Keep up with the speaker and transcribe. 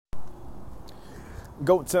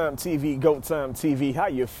GoTime TV, GoTime TV. How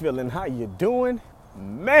you feeling? How you doing?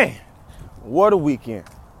 Man, what a weekend.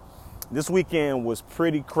 This weekend was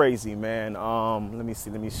pretty crazy, man. Let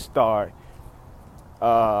me start.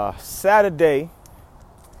 Saturday,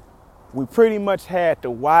 we pretty much had the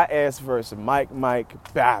YS versus Mike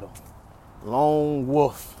battle. Lone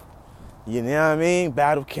Wolf. You know what I mean?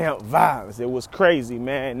 Battle camp vibes. It was crazy,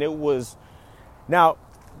 man. It was. Now,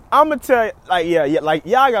 I'm going to tell you, like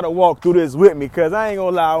y'all got to walk through this with me because I ain't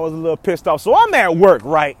going to lie, I was a little pissed off. So I'm at work,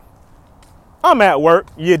 right? I'm at work,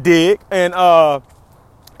 you dig? And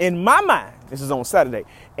in my mind, this is on Saturday,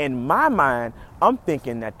 in my mind, I'm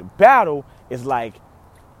thinking that the battle is like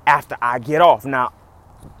after I get off. Now,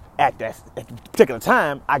 at the particular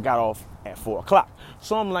time, I got off at 4 o'clock.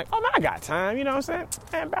 So I'm like, oh, man, I got time. You know what I'm saying?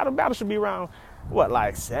 Man, battle should be around,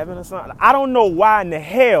 like 7 or something? I don't know why in the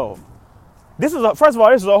hell. First of all,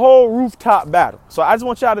 this is a whole rooftop battle. So I just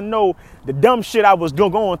want y'all to know the dumb shit I was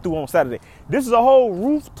going through on Saturday. This is a whole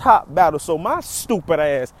rooftop battle. So my stupid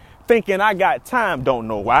ass thinking I got time, don't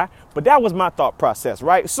know why. But that was my thought process,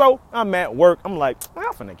 right? So I'm at work. I'm like,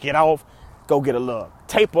 I'm finna get off, go get a little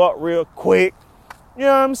tape up real quick. You know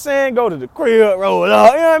what I'm saying? Go to the crib, roll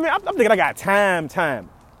up. You know what I mean? I'm thinking I got time.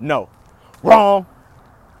 No. Wrong.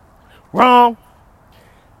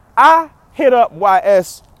 I hit up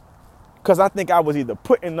YS because I think I was either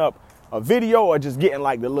putting up a video or just getting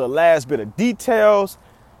like the little last bit of details.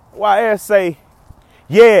 YS say,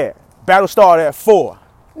 yeah, battle started at 4.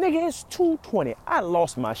 Nigga, it's 2:20. I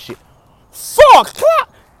lost my shit. 4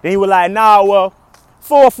 o'clock? Then he was like, nah, well,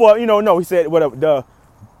 4, no. He said, whatever,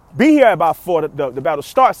 be here about 4. The battle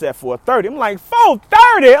starts at 4:30. I'm like,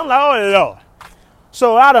 4:30? I'm like, oh, Lord.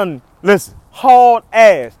 So I done, listen, hauled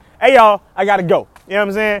ass. Hey, y'all, I got to go. You know what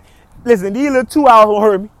I'm saying? Listen, these little 2 hours won't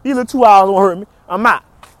hurt me. I'm out.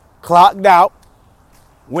 Clocked out.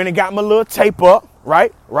 Went and got my little tape up.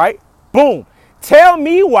 Right? Boom. Tell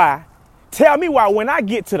me why when I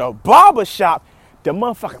get to the barber shop, the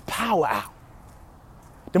motherfucking power out.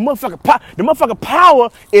 The motherfucking power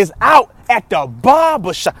is out at the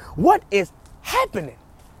barber shop. What is happening?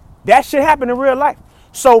 That shit happened in real life.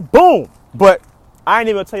 So boom. But I ain't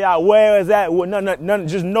even tell y'all where is that. None.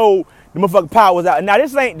 Just know the motherfucking power was out. Now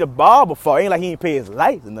this ain't the barber fault. It ain't like he ain't pay his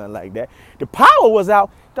lights or nothing like that. The power was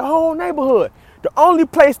out the whole neighborhood. The only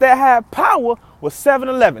place that had power was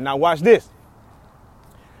 7-Eleven. Now watch this.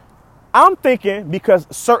 I'm thinking because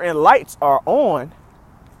certain lights are on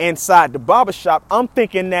inside the barber shop, I'm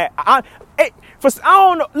thinking that I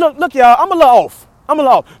don't know. Look, y'all, I'm a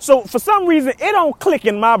little off. So for some reason, it don't click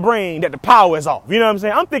in my brain that the power is off. You know what I'm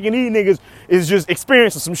saying? I'm thinking these niggas is just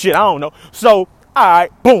experiencing some shit. I don't know. So, all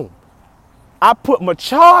right, boom. I put my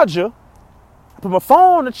phone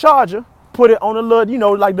on the charger, put it on the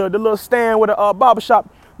little, like the little stand with a barbershop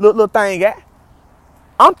little thing at.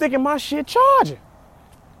 I'm thinking my shit charging.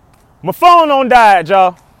 My phone don't die,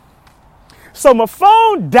 y'all. So my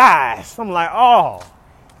phone dies. I'm like, oh,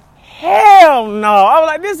 hell no. I was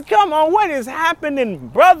like, come on, what is happening,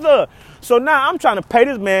 brother? So now I'm trying to pay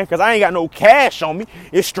this man because I ain't got no cash on me.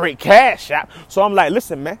 It's straight cash out. So I'm like,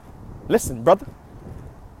 listen, brother.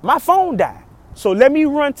 My phone died. So let me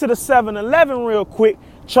run to the 7-Eleven real quick,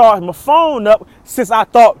 charge my phone up since I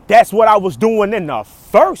thought that's what I was doing in the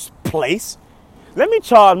first place. Let me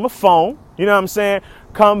charge my phone, you know what I'm saying?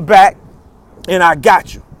 Come back and I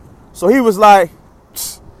got you. So he was like,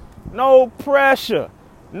 no pressure.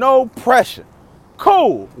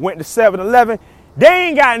 Cool. Went to 7-Eleven. They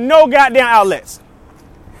ain't got no goddamn outlets.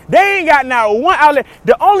 They ain't got not one outlet.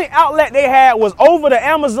 The only outlet they had was over the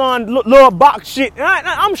Amazon little box shit. And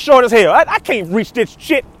I'm short as hell. I can't reach this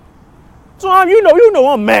shit. So you know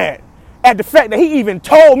I'm mad at the fact that he even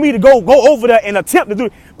told me to go over there and attempt to do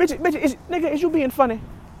it. Bitch, is you being funny?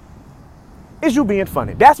 Is you being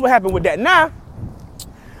funny? That's what happened with that. Now,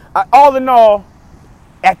 all in all,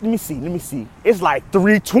 let me see. It's like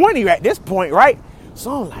 3:20 at this point, right?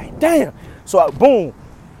 So I'm like, damn. So boom.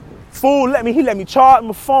 Fool he let me charge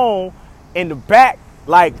my phone in the back,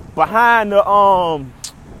 like behind the what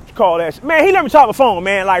you call that shit? Man, he let me charge my phone,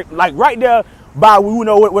 man, like right there by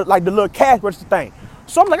with like the little cash register thing.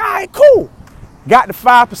 So I'm like, all right, cool. Got the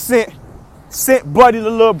 5%, sent Buddy the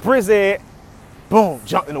little brizzhead. Boom,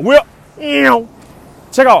 jumped in the whip.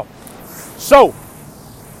 Check off. So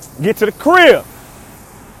get to the crib.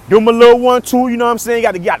 Do my little 1-2, you know what I'm saying?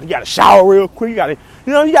 You gotta shower real quick. You gotta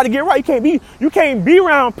get right. You can't be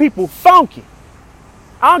around people funky.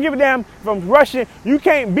 I don't give a damn if I'm Russian. You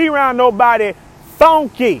can't be around nobody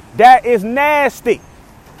funky. That is nasty.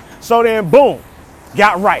 So then, boom,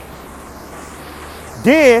 got right.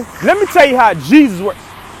 Then, let me tell you how Jesus works.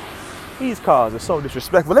 These cars are so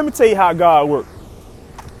disrespectful. Let me tell you how God works.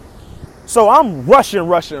 So I'm rushing,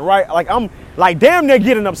 right? Like I'm like damn near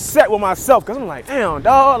getting upset with myself because I'm like, damn,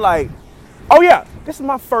 dog, like, oh yeah, this is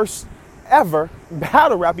my first ever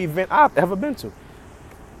battle rap event I've ever been to.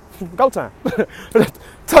 GoTime.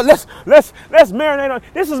 let's marinate on.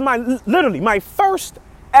 This is literally my first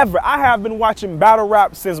ever. I have been watching battle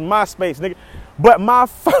rap since MySpace, nigga. But my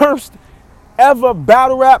first ever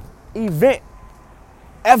battle rap event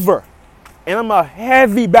ever. And I'm a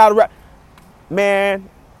heavy battle rap man.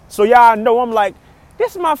 So y'all know I'm like,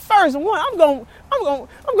 this is my first one. I'm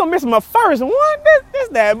gonna miss my first one. This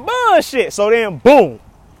that bullshit. So then boom,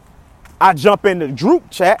 I jump in the group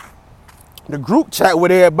chat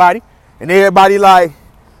with everybody, and everybody like,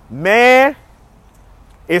 man,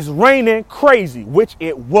 it's raining crazy, which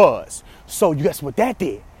it was. So you guess what that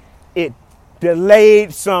did? It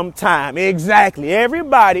delayed some time. Exactly.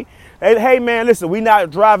 Everybody, hey man, listen, we not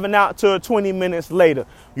driving out till 20 minutes later.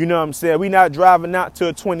 You know what I'm saying? We not driving out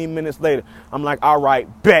till 20 minutes later. I'm like, all right,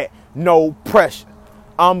 bet, no pressure.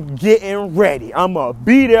 I'm getting ready. I'm gonna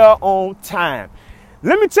be there on time.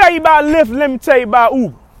 Let me tell you about Lyft. Let me tell you about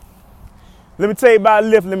Uber. Let me tell you about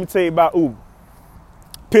Lyft. Let me tell you about Uber.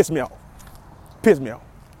 Piss me off. Piss me off.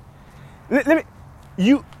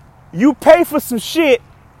 You pay for some shit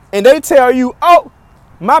and they tell you, oh,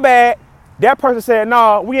 my bad. That person said,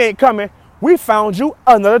 nah, we ain't coming. We found you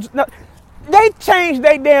another. No. They changed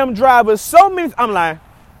their damn drivers so many. I'm lying.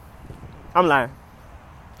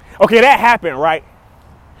 Okay, that happened, right?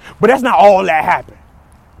 But that's not all that happened.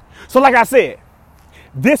 So like I said,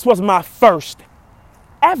 this was my first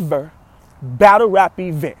ever battle rap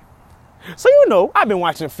event. So you know, I've been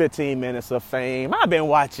watching 15 Minutes of Fame. I've been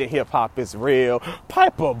watching Hip Hop Is Real,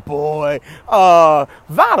 Piper Boy,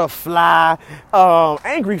 Vada Fly,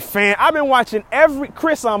 Angry Fan. I've been watching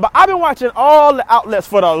Chris on, but I've been watching all the outlets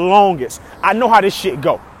for the longest. I know how this shit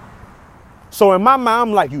go. So in my mind,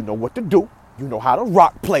 I'm like, you know what to do. You know how to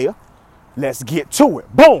rock, player. Let's get to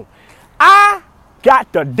it. Boom. I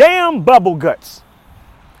got the damn bubble guts.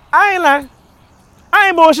 I ain't lying. I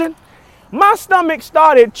ain't bullshitting. My stomach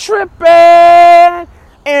started tripping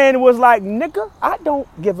and was like, nigga, I don't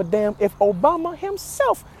give a damn if Obama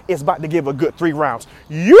himself is about to give a good 3 rounds.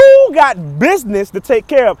 You got business to take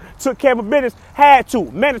care of. Took care of business. Had to.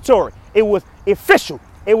 Mandatory. It was official.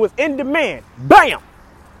 It was in demand. Bam.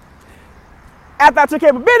 After I took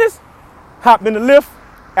care of business, hopped in the Lyft.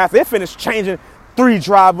 After it finished changing 3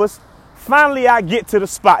 drivers, finally I get to the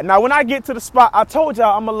spot. Now, when I get to the spot, I told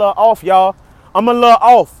y'all I'm a little off, y'all. I'm a little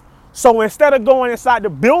off. So instead of going inside the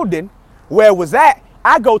building where it was at,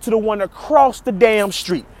 I go to the one across the damn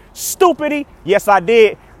street. Stupidity. Yes, I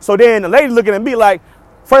did. So then the lady looking at me like,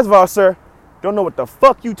 first of all, sir, don't know what the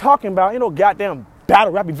fuck you talking about. You know, goddamn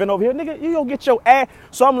battle rap event over here. Nigga, you gonna get your ass.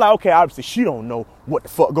 So I'm like, okay, obviously she don't know what the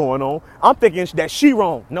fuck going on. I'm thinking that she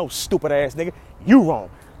wrong. No, stupid ass nigga. You wrong.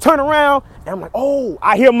 Turn around and I'm like, oh,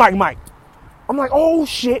 I hear Mike. I'm like, oh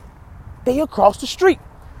shit, they across the street.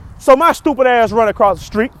 So my stupid ass run across the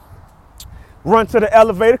street. Run to the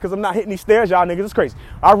elevator, because I'm not hitting these stairs. Y'all niggas is crazy.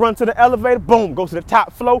 I run to the elevator, boom, go to the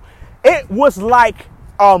top floor. It was like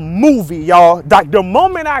a movie, y'all. Like the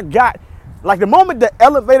moment the moment the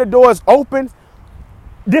elevator doors opened,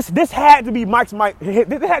 this had to be Mike's mic.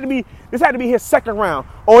 This had to be his second round.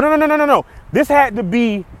 Oh, no. This had to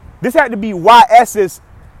be YS's,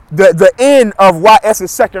 the end of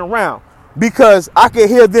YS's second round. Because I can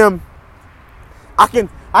hear them, I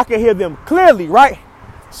can hear them clearly, right?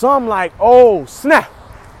 So I'm like, oh, snap.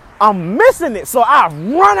 I'm missing it. So I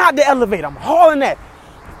run out the elevator. I'm hauling that.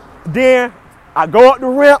 Then I go up the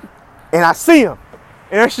ramp and I see him.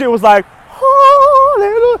 And that shit was like,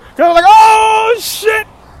 hallelujah. I was like, oh, shit.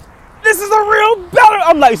 This is a real battle.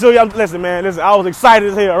 I'm like, so yeah, listen, I was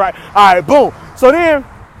excited as hell, right? All right, boom. So then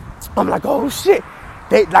I'm like, oh, shit.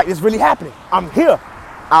 It's really happening. I'm here.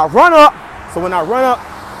 I run up. So when I run up,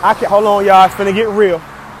 hold on, y'all. It's finna get real.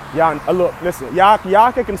 Y'all, look, listen, y'all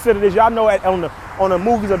can consider this. Y'all know on the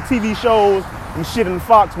movies or TV shows and shit in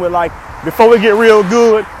Fox where like before it get real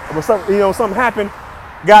good or something happen,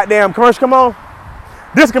 goddamn commercial come on.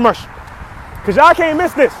 This commercial. Cause y'all can't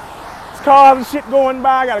miss this. It's cars and shit going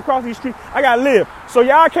by. I gotta cross these streets. I gotta live. So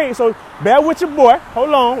y'all can't, so bear with your boy. Hold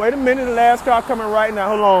on, wait a minute, the last car coming right now.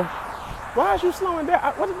 Hold on. Why is you slowing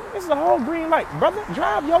down? This is a whole green light. Brother,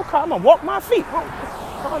 drive your car. I'm gonna walk my feet.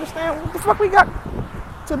 I don't understand what the fuck we got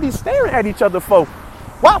to be staring at each other for.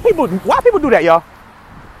 Why people do that, y'all?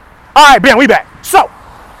 All right, bam, we back. So,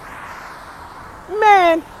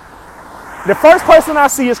 man, the first person I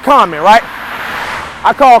see is Common, right?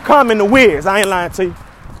 I call Common the Wiz. I ain't lying to you.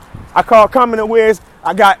 I call Common the Wiz.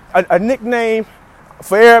 I got a nickname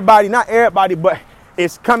for everybody, not everybody, but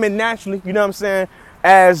it's coming naturally, you know what I'm saying,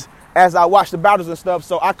 as as I watch the battles and stuff.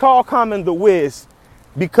 So I call Common the Wiz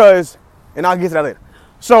because, and I'll get to that later.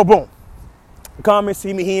 So boom, Common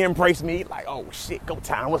see me, he embraced me like, oh shit,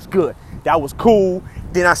 GoTime, what's good? That was cool.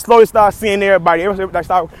 Then I slowly started seeing everybody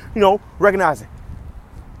started, recognizing.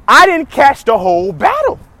 I didn't catch the whole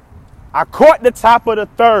battle. I caught the top of the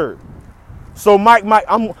third. So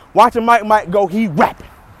I'm watching Mike go, he rapping.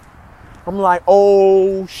 I'm like,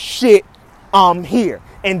 oh shit, I'm here.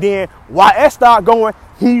 And then YS start going,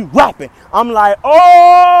 he rapping. I'm like,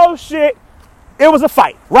 oh shit, it was a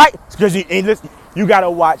fight, right? Because you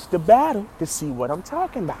gotta watch the battle to see what I'm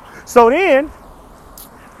talking about. So then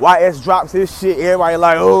YS drops his shit, everybody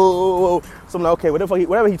like, oh. So I'm like, okay,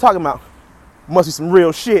 whatever he talking about must be some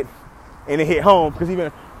real shit. And it hit home because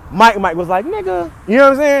even Mike was like, nigga, you know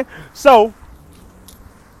what I'm saying? So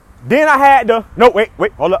then I had to, no, wait,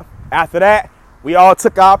 hold up. After that, we all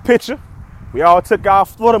took our picture. We all took our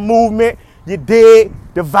Florida movement. You did.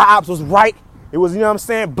 The vibes was right. It was,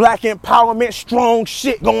 black empowerment, strong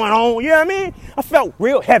shit going on. You know what I mean? I felt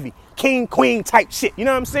real heavy. King, queen type shit. You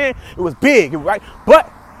know what I'm saying? It was big, right? But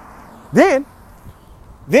then,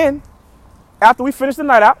 after we finished the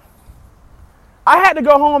night out, I had to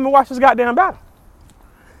go home and watch this goddamn battle.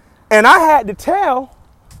 And I had to tell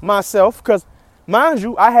myself, because, mind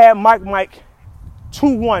you, I had Mike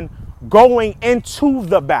 2-1 going into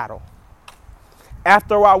the battle.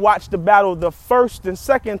 After I watched the battle the first and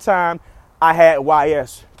second time, I had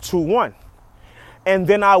YS 2-1. And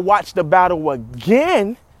then I watched the battle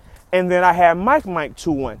again, and then I had Mike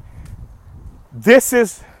 2-1. This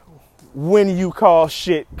is when you call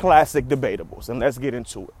shit classic debatables, and let's get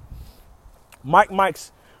into it.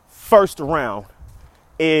 Mike's first round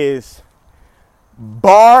is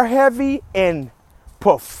bar heavy and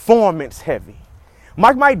performance heavy.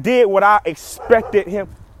 Mike did what I expected him.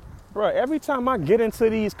 Bro, every time I get into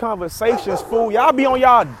these conversations, fool, y'all be on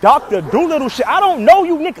y'all Dr. Doolittle shit. I don't know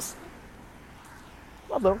you niggas.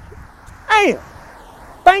 Mother, damn.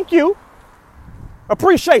 Thank you.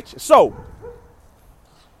 Appreciate you. So,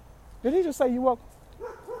 did he just say you welcome?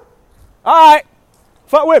 All right.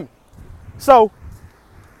 Fuck with me. So,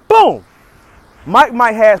 boom.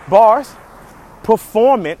 Mike has bars,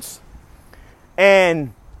 performance,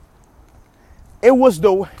 and it was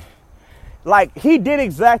he did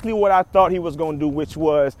exactly what I thought he was going to do, which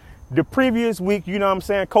was the previous week, you know what I'm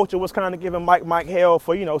saying, Culture was kind of giving Mike hell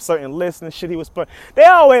for, certain lists and shit he was putting. They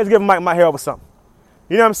always give Mike hell for something.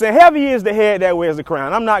 You know what I'm saying? Heavy is the head that wears the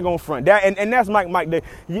crown. I'm not going to front that. And that's Mike.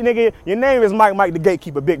 Your name is Mike the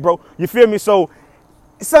gatekeeper, big bro. You feel me? So,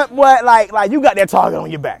 what, like you got that target on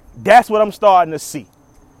your back. That's what I'm starting to see.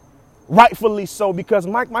 Rightfully so, because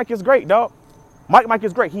Mike is great, dog. Mike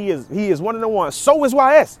is great. He is one of the ones. So is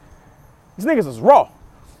YS. These niggas is raw.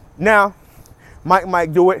 Now,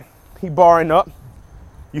 Mike do it. He barring up.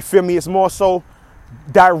 You feel me? It's more so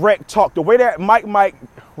direct talk. The way that Mike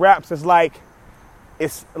raps is like,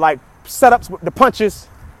 it's like setups with the punches,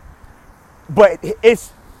 but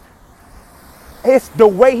it's the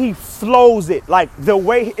way he flows it. Like the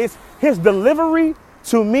way it's his delivery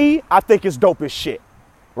to me, I think is dope as shit,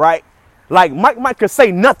 right? Like Mike could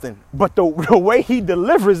say nothing, but the way he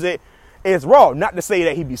delivers it is raw. Not to say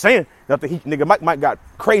that he be saying nothing. Mike got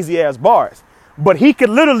crazy ass bars, but he could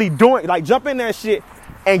literally jump in that shit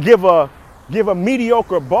and give a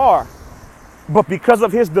mediocre bar. But because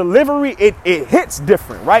of his delivery, it hits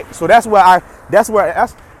different, right? So that's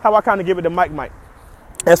how I kind of give it to Mike.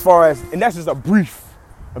 As far as, and that's just a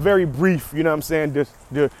very brief, you know what I'm saying,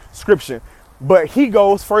 description. But he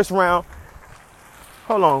goes first round.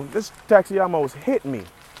 Hold on, this taxi almost hit me.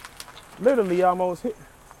 Literally almost hit.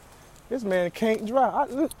 This man can't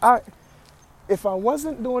drive. If I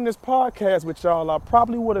wasn't doing this podcast with y'all, I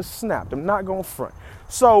probably would have snapped. I'm not going front.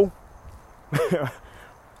 So,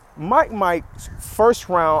 Mike's first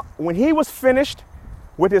round, when he was finished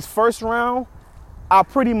with his first round, I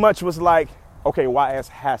pretty much was like, okay, YS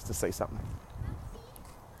has to say something.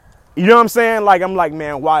 You know what I'm saying? I'm like,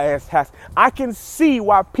 man, YS has. I can see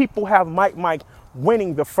why people have Mike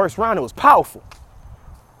winning the first round. It was powerful.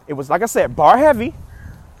 It was, like I said, bar heavy.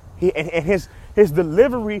 And his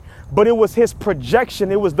delivery, but it was his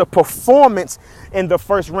projection. It was the performance in the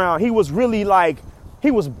first round. He was really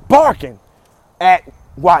he was barking at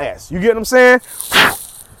YS. You get what I'm saying?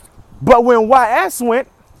 But when YS went,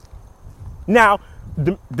 now,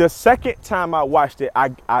 the second time I watched it,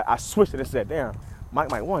 I switched it and said, damn,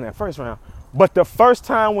 Mike won that first round. But the first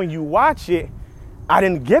time when you watch it, I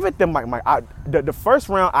didn't give it to Mike. The first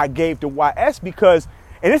round I gave to YS because,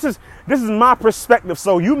 and this is my perspective,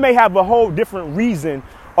 so you may have a whole different reason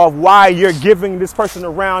of why you're giving this person a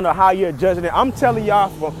round or how you're judging it. I'm telling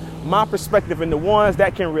y'all my perspective, and the ones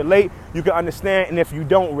that can relate, you can understand. And if you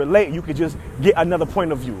don't relate, you can just get another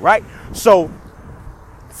point of view, right? So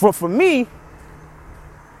for me,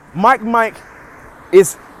 Mike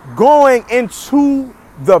is going into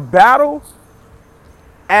the battle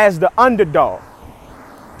as the underdog,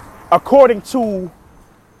 according to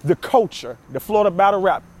the culture, the Florida battle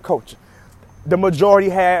rap culture. The majority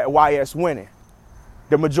had YS winning.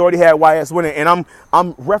 The majority had YS winning. And I'm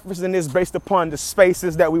referencing this based upon the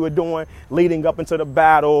spaces that we were doing leading up into the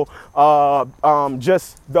battle.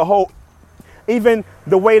 Just the whole, even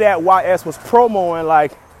the way that YS was promoing,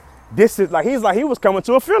 like, this is like, he's like, he was coming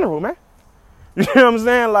to a funeral, man. You know what I'm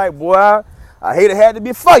saying? Like, boy, I hate it had to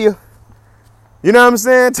be for you. You know what I'm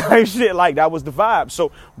saying? Type shit. Like, that was the vibe.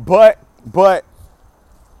 So, but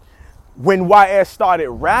when YS started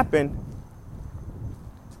rapping,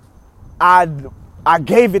 I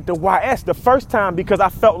gave it to YS the first time because I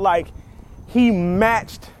felt like he didn't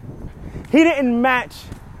match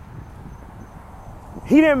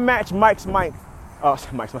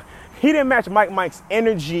Mike's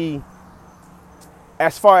energy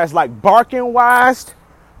as far as like barking wise,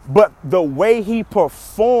 but the way he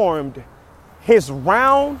performed his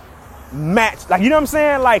round matched. Like, you know what I'm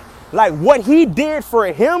saying? Like what he did for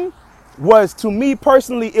him was, to me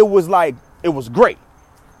personally, it was great.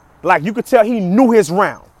 Like, you could tell he knew his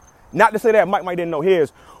round. Not to say that Mike didn't know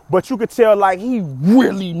his, but you could tell like he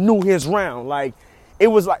really knew his round. Like, it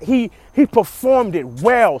was like he performed it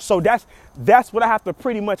well. So that's what I have to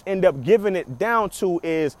pretty much end up giving it down to,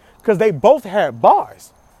 is because they both had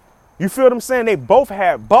bars. You feel what I'm saying? They both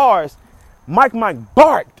had bars. Mike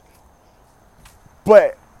barked,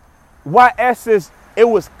 but YS's, it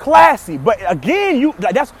was classy. But again,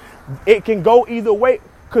 it can go either way.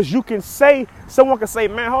 Because you can say, someone can say,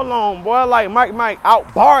 man, hold on, boy, like Mike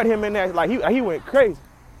outbarred him in that. Like, he went crazy.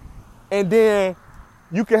 And then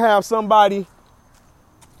you can have somebody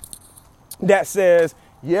that says,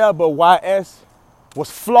 yeah, but YS was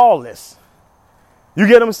flawless. You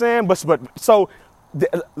get what I'm saying? But so,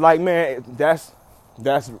 like, man, that's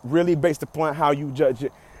really based upon how you judge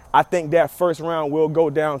it. I think that first round will go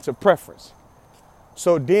down to preference.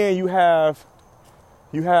 So then you have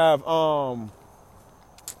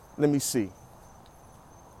let me see.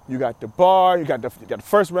 You got the bar, you got the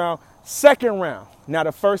first round, second round. Now,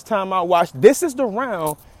 the first time I watched, this is the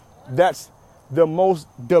round that's the most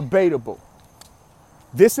debatable.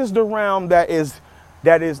 This is the round that is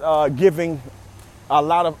giving a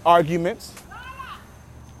lot of arguments.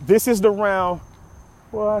 This is the round,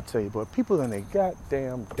 well, I tell you, but people and they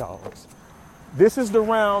goddamn dogs. This is the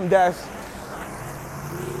round that's,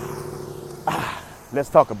 let's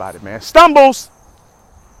talk about it, man. Stumbles.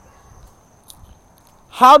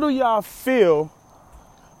 How do y'all feel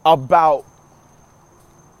about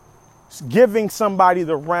giving somebody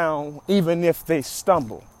the round even if they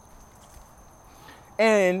stumble?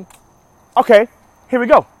 And, okay, here we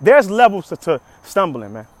go. There's levels to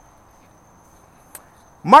stumbling, man.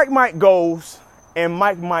 Mike goes, and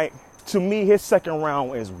Mike, to me, his second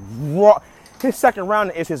round is raw. His second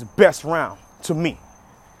round is his best round, to me.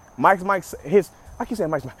 Mike's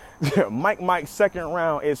second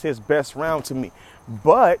round is his best round to me.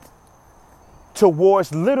 But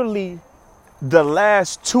towards literally the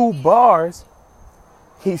last two bars,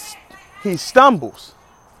 he stumbles,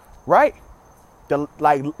 right?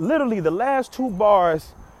 Literally the last two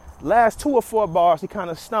or four bars, he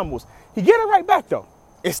kind of stumbles. He get it right back though.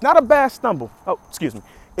 It's not a bad stumble. Oh, excuse me.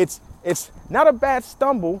 It's not a bad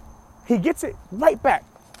stumble. He gets it right back,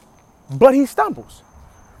 but he stumbles.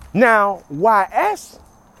 Now, YS,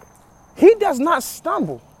 he does not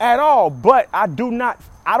stumble at all, but I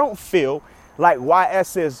don't feel like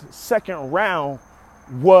YS's second round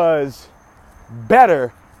was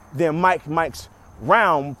better than Mike's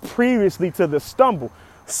round previously to the stumble.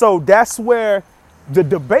 So that's where the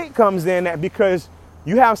debate comes in at, because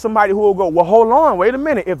you have somebody who will go, well, hold on, wait a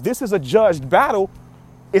minute. If this is a judged battle,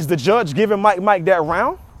 is the judge giving Mike that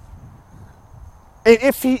round? And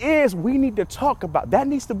if he is, we need to talk about that.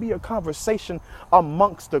 Needs to be a conversation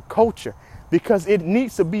amongst the culture, because it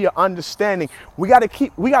needs to be an understanding. We got to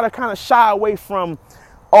kind of shy away from,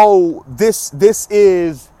 oh, this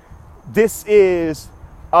is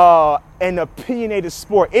an opinionated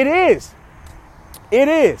sport. It is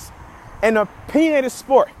an opinionated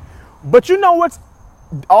sport. But you know what's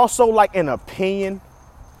also like an opinion?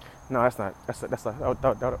 No, that's not. That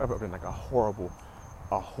would have been like a horrible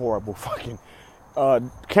fucking.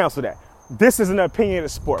 Cancel that. This is an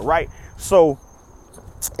opinionated sport, right? So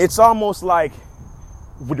it's almost like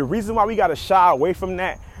the reason why we got to shy away from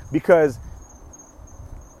that, because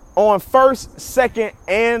on first, second,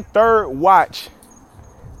 and third watch,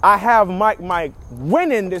 I have Mike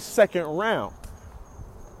winning this second round.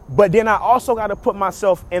 But then I also got to put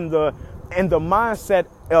myself in the mindset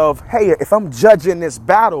of, hey, if I'm judging this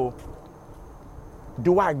battle,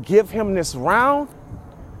 do I give him this round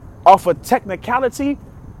off a technicality?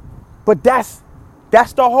 But that's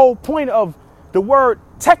the whole point of the word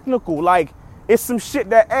technical. Like, it's some shit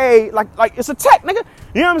that, hey, like it's a tech, nigga.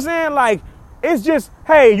 You know what I'm saying? Like, it's just,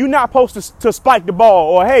 hey, you're not supposed to spike the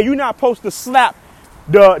ball, or hey, you're not supposed to slap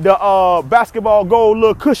the basketball goal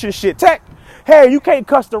little cushion shit. Tech. Hey, you can't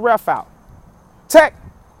cuss the ref out. Tech.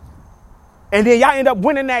 And then y'all end up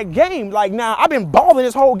winning that game. Like, now, I've been balling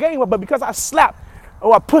this whole game, but because I slapped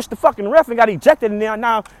or I pushed the fucking ref and got ejected, and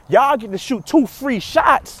now y'all get to shoot 2 free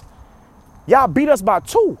shots. Y'all beat us by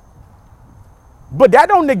 2. But that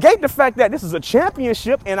don't negate the fact that this is a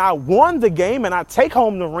championship and I won the game and I take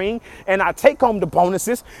home the ring and I take home the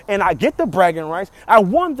bonuses and I get the bragging rights. I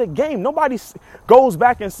won the game. Nobody goes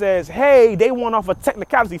back and says, hey, they won off a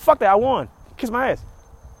technicality. Fuck that, I won. Kiss my ass.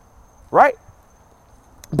 Right?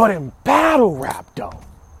 But in battle rap, though,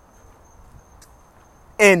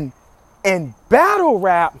 in battle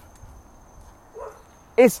rap,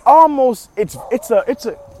 it's almost, it's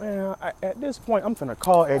a, man, at this point, I'm finna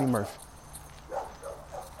call Eddie Murphy.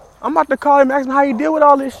 I'm about to call him, ask him how he deal with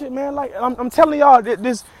all this shit, man. Like, I'm telling y'all,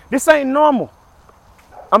 this ain't normal.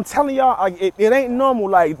 I'm telling y'all, like, it ain't normal.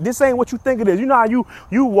 Like, this ain't what you think it is. You know how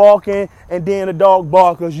you walking and then the dog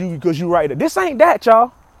bark because you right there. This ain't that,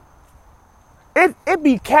 y'all. It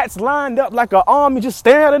be cats lined up like an army just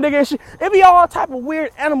staring at a nigga and shit. It be all type of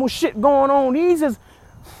weird animal shit going on. These is,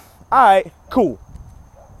 all right, cool.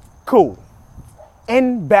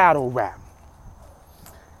 In battle rap,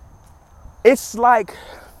 it's like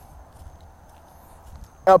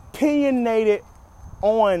opinionated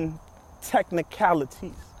on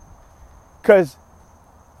technicalities. Because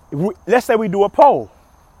let's say we do a poll.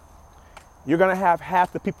 You're going to have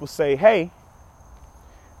half the people say, hey,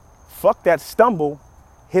 fuck that Stumble.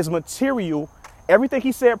 His material, everything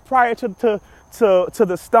he said prior to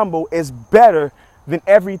the Stumble is better than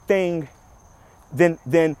everything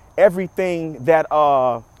than everything that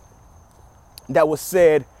was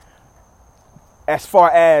said as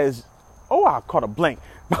far as, oh, I caught a blank.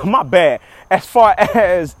 My bad. As far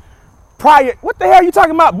as prior, what the hell are you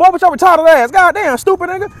talking about? Boy, with your retarded ass. Goddamn, stupid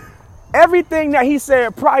nigga. Everything that he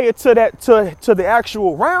said prior to that, to the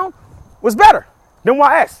actual round was better than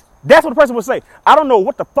YS. That's what the person would say. I don't know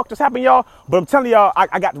what the fuck just happened, y'all, but I'm telling y'all,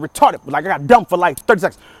 I got retarded. Like, I got dumb for like 30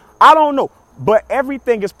 seconds. I don't know. But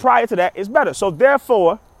everything is prior to that is better. So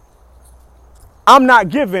therefore, I'm not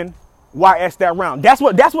giving YS that round. That's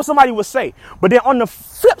what somebody would say. But then on the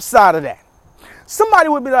flip side of that, somebody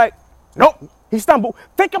would be like, nope, he stumbled.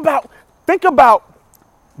 Think about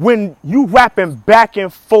when you rapping back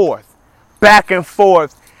and forth,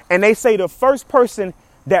 and they say the first person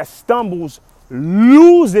that stumbles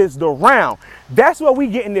loses the round. That's what we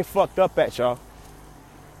getting it fucked up at, y'all.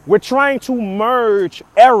 We're trying to merge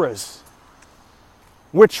eras.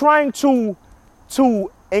 We're trying to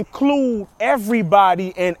include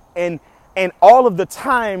everybody and all of the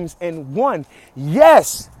times in one.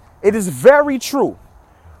 Yes, it is very true.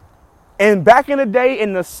 And back in the day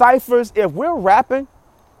in the ciphers, if we're rapping,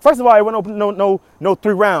 first of all, it wasn't no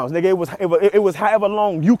 3 rounds, nigga. It was however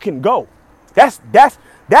long you can go. That's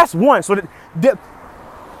one. So the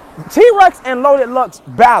T-Rex and Loaded Lux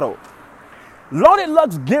battled. Loaded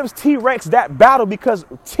Lux gives T-Rex that battle because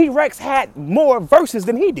T-Rex had more verses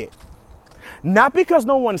than he did. Not because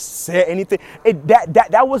no one said anything.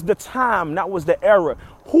 That was the time. That was the era.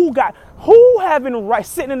 Who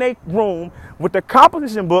sitting in a room with the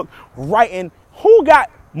composition book writing, who got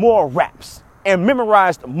more raps and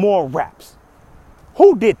memorized more raps?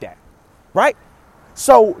 Who did that? Right?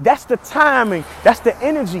 So that's the timing. That's the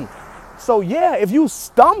energy. So yeah, if you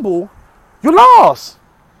stumble, you lost.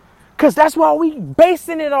 Because that's what we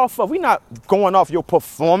basing it off of. We're not going off your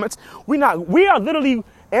performance. We are literally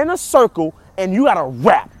in a circle and you got to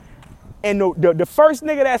rap. And the first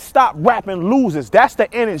nigga that stopped rapping loses. That's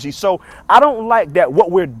the energy. So I don't like that. What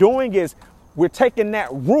we're doing is we're taking that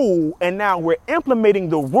rule and now we're implementing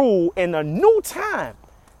the rule in a new time.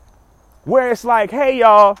 Where it's like, hey,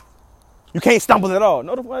 y'all, you can't stumble at all.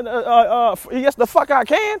 No, yes, the fuck I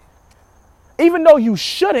can. Even though you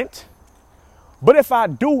shouldn't. But if I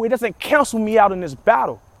do, it doesn't cancel me out in this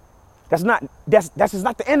battle. That's just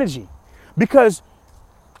not the energy. Because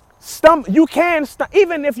you can,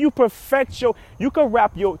 even if you perfect you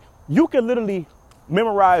can literally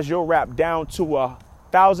memorize your rap down to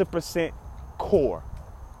 1,000% core.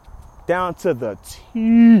 Down to the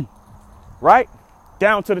T. Right?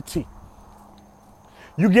 Down to the T.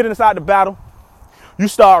 You get inside the battle. You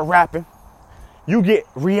start rapping. You get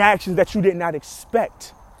reactions that you did not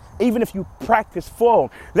expect, even if you practice for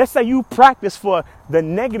them. Let's say you practice for the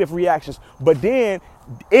negative reactions, but then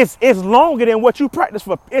it's longer than what you practice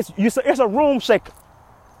for. It's a room shaker.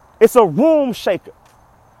 It's a room shaker.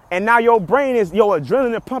 And now your brain is, your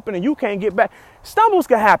adrenaline pumping and you can't get back. Stumbles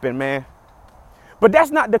can happen, man. But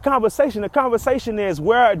that's not the conversation. The conversation is,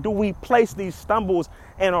 where do we place these stumbles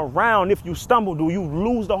in a round? If you stumble, do you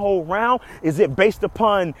lose the whole round? Is it based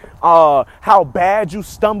upon how bad you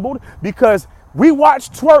stumbled? Because we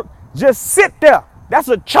watch twerk just sit there. That's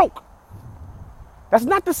a choke. That's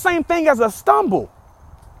not the same thing as a stumble.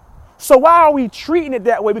 So why are we treating it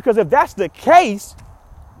that way? Because if that's the case,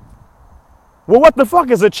 well, what the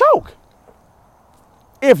fuck is a choke?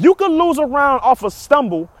 If you could lose a round off a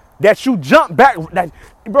stumble, that you jump back,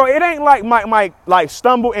 bro, it ain't like Mike like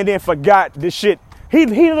stumbled and then forgot this shit. He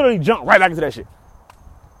literally jumped right back into that shit.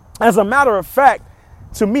 As a matter of fact,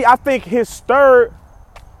 to me, I think his third,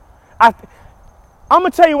 I'm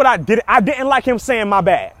gonna tell you what I did. I didn't like him saying my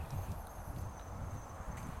bad.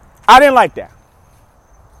 I didn't like that.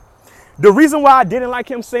 The reason why I didn't like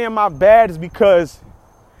him saying my bad is because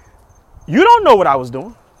you don't know what I was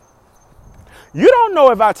doing. You don't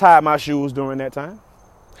know if I tied my shoes during that time.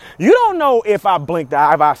 You don't know if I blinked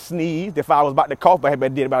eye, if I sneezed, if I was about to cough, but I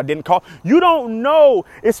didn't cough. You don't know,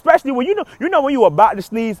 especially when you know when you about to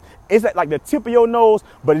sneeze, it's like the tip of your nose,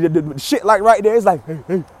 but the shit like right there, it's like,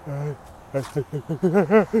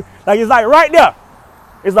 like it's like right there.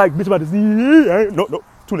 It's like, bitch, about to sneeze. No,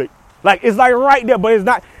 too late. Like it's like right there, but it's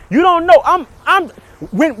not. You don't know.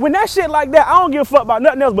 When that shit like that, I don't give a fuck about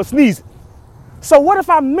nothing else but sneezing. So what if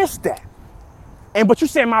I missed that? But you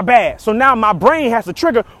said my bad. So now my brain has to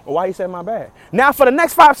trigger, well, why you said my bad? Now for the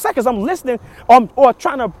next 5 seconds, I'm listening or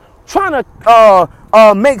trying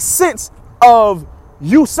to make sense of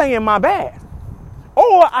you saying my bad.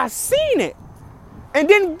 Or I seen it and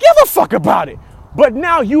didn't give a fuck about it. But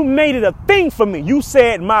now you made it a thing for me. You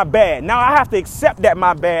said my bad. Now I have to accept that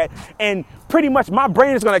my bad. And pretty much my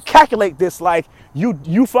brain is going to calculate this like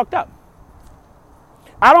you fucked up.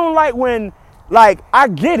 I don't like when, like, I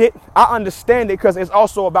get it. I understand it because it's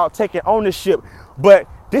also about taking ownership. But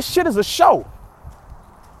this shit is a show.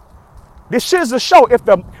 This shit is a show.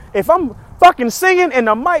 If I'm fucking singing and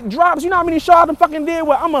the mic drops, you know how many shows I done fucking did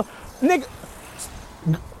where I'm a nigga.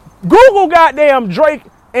 Google goddamn Drake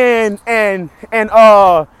and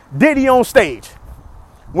Diddy on stage.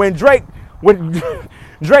 When Drake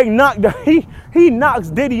knocked he knocks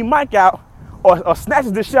Diddy mic out or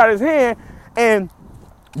snatches the shit out of his hand, and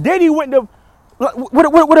Diddy went to with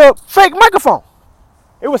a fake microphone.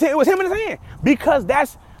 It was him in his hand. Because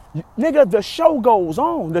that's, nigga, the show goes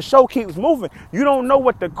on. The show keeps moving. You don't know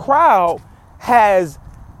what the crowd has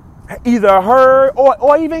either heard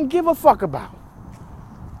or even give a fuck about.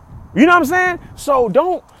 You know what I'm saying? So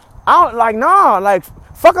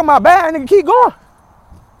fuck up my bad, nigga, keep going.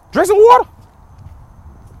 Drink some water.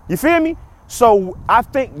 You feel me? So I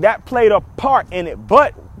think that played a part in it.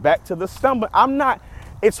 But back to the stumbling,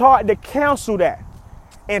 it's hard to cancel that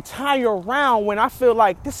entire round when I feel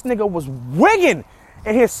like this nigga was wigging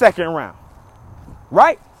in his second round.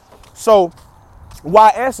 Right? So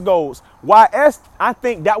YS goes. YS, I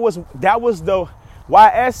think that was the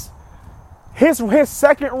YS. His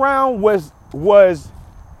second round was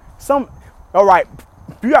some, all right.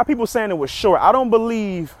 You got people saying it was short. I don't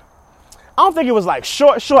think it was like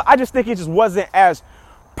short. I just think it just wasn't as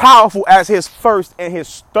powerful as his first and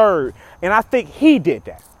his third. And I think he did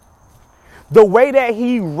that. The way that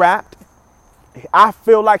he rapped, I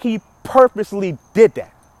feel like he purposely did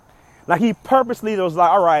that. Like he purposely was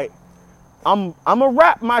like, all right, I'm gonna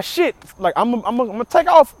rap my shit. Like I'm gonna take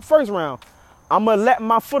off first round. I'm gonna let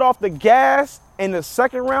my foot off the gas in the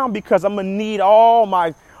second round because I'm gonna need all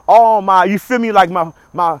my, you feel me, like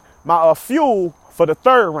my fuel for the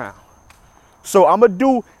third round. So I'm gonna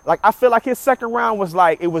do, like, I feel like his second round was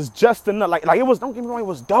like, it was just enough. Like it was, don't get me wrong, it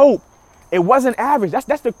was dope. It wasn't average.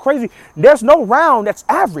 That's the crazy. There's no round that's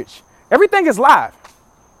average. Everything is live.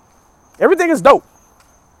 Everything is dope.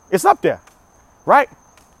 It's up there, right?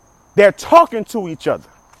 They're talking to each other.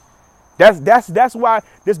 That's why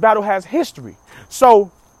this battle has history.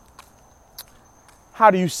 So, how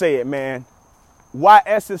do you say it, man?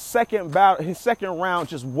 YS's second battle, his second round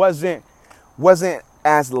just wasn't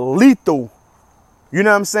as lethal. You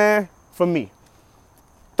know what I'm saying? For me.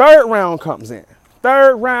 Third round comes in.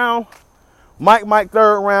 Third round, Mike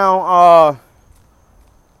third round,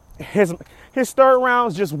 his third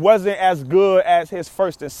rounds just wasn't as good as his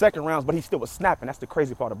first and second rounds, but he still was snapping. That's the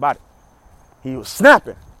crazy part about it. He was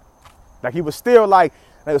snapping. Like he was still like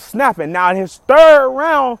snapping. Now in his third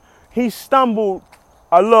round, he stumbled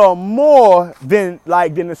a little more than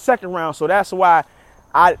the second round. So that's why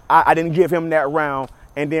I didn't give him that round.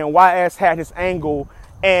 And then YS had his angle,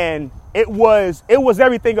 and it was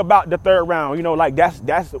everything about the third round. You know, like that's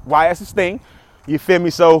YS's thing. You feel me?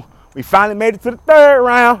 So we finally made it to the third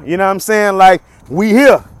round. You know what I'm saying? Like, we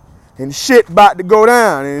here and shit about to go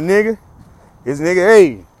down. And this nigga,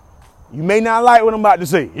 hey, you may not like what I'm about to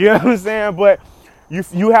say. You know what I'm saying? But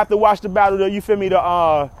you have to watch the battle though, you feel me, to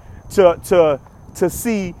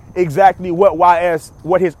see exactly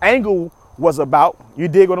what his angle was about. You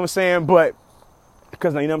dig what I'm saying? But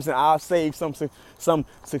because, you know what I'm saying, I'll save some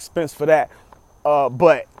suspense for that.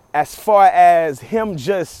 But as far as him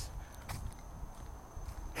just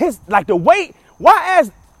the way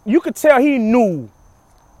YS, you could tell he knew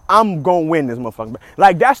I'm gonna win this motherfucker.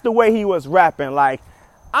 Like, that's the way he was rapping. Like,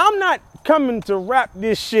 I'm not coming to rap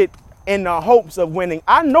this shit in the hopes of winning.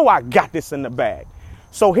 I know I got this in the bag.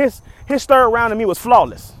 So his third round to me was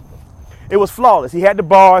flawless. It was flawless. He had the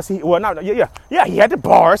bars. He had the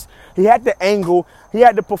bars. He had the angle. He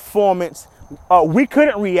had the performance. We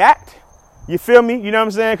couldn't react. You feel me? You know what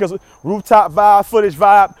I'm saying? Because rooftop vibe, footage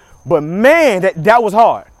vibe. But man, that was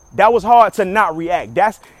hard. That was hard to not react.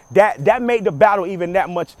 That made the battle even that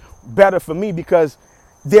much better for me, because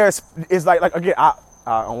it's like again, I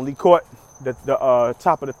only caught the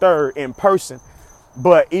top of the third in person,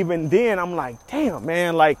 but even then I'm like, damn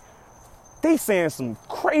man, like they saying some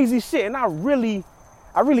crazy shit, and I really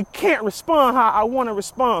can't respond how I want to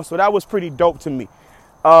respond. So that was pretty dope to me.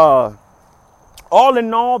 All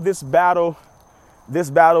in all, this battle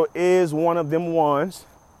is one of them ones.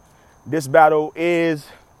 This battle is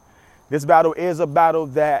a battle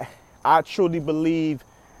that I truly believe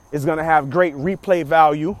is going to have great replay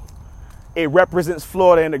value. It represents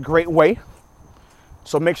Florida in a great way.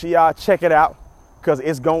 So make sure y'all check it out, because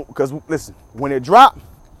listen, when it drop,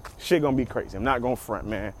 shit going to be crazy. I'm not going to front,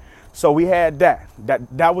 man. So we had that.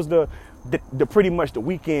 That was the pretty much the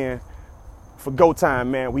weekend for GoTime,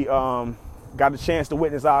 man. We got a chance to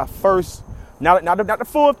witness our first, not the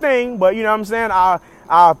full thing, but you know what I'm saying,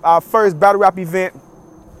 our first battle rap event.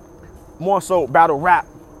 More so battle rap,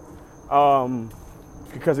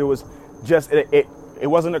 because it was just it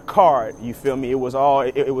wasn't a card. You feel me? It was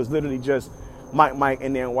literally just Mike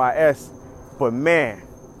and then YS. But man,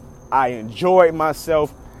 I enjoyed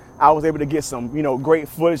myself. I was able to get some great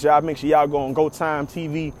footage. Y'all make sure y'all go on GoTime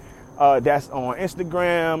TV. That's on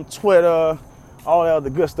Instagram, Twitter, all that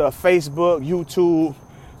other good stuff, Facebook, YouTube,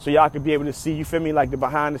 so y'all can be able to see, you feel me, like the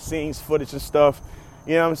behind the scenes footage and stuff.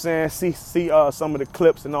 You know what I'm saying? See some of the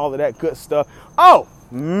clips and all of that good stuff. Oh,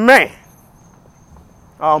 man.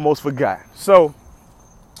 I almost forgot. So,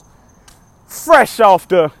 fresh off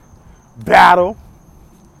the battle,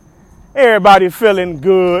 everybody feeling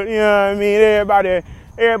good. You know what I mean?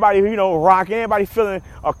 Everybody, rocking. Everybody feeling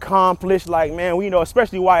accomplished. Like, man,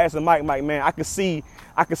 especially YS and Mike, man, I could see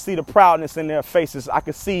the proudness in their faces. I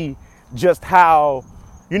could see just how,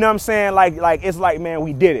 you know what I'm saying? Like it's like, man,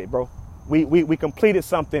 we did it, bro. We completed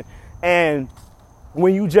something. And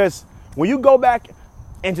when you go back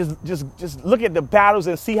and just look at the battles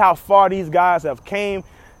and see how far these guys have came,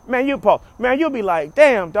 man, you'll be like,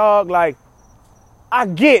 damn, dog, like, I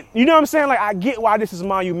get, you know what I'm saying? Like, I get why this is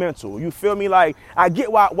monumental. You feel me? Like, I get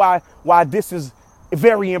why this is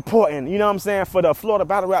very important, you know what I'm saying, for the Florida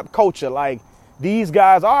battle rap culture. Like, these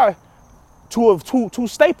guys are two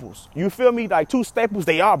staples. You feel me? Like, two staples.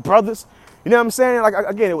 They are brothers. You know what I'm saying? Like,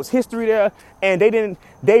 again, it was history there, and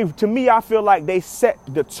to me, I feel like they set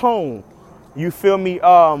the tone. You feel me?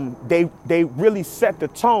 They really set the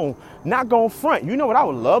tone. Not going front. You know what I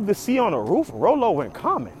would love to see on the roof? Rolo and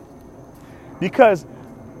Common. Because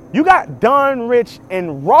you got Don Rich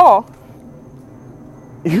and Raw.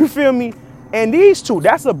 You feel me? And these two,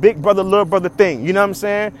 that's a big brother, little brother thing. You know what I'm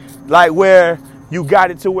saying? Like, where you got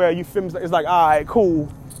it to where, you feel me? It's like, all right, cool.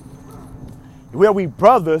 Where we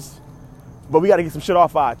brothers, but we got to get some shit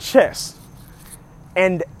off our chest.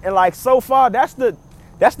 And like, so far, that's the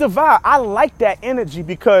vibe. I like that energy,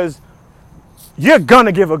 because you're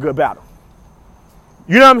gonna give a good battle.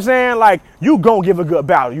 You know what I'm saying? Like, you gonna give a good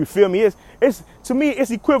battle. You feel me? It's to me, it's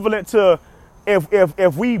equivalent to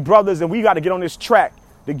if we brothers and we got to get on this track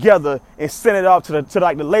together and send it off to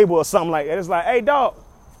like the label or something like that. It's like, hey, dog,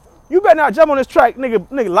 you better not jump on this track, nigga.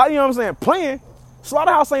 You know what I'm saying? Playing.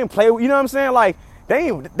 Slaughterhouse ain't play. You know what I'm saying? Like, they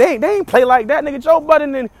ain't play like that, nigga. Joe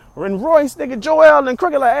Budden and Royce, nigga, Joel and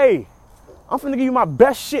Crooked, like, hey, I'm finna give you my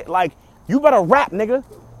best shit. Like, you better rap, nigga.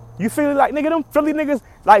 You feel me? Like, nigga, them Philly niggas,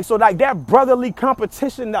 like, so like that brotherly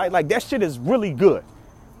competition, like that shit is really good.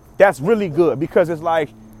 That's really good, because it's like,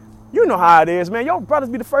 you know how it is, man. Your brothers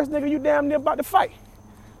be the first nigga you damn near about to fight.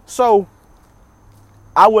 So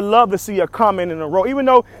I would love to see a comment in a row, even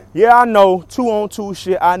though, yeah, I know 2-on-2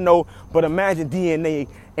 shit, I know, but imagine DNA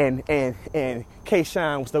and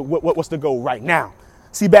K-Shine what's the go right now.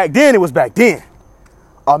 See, back then, it was back then.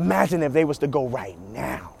 Imagine if they was to go right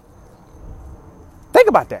now. Think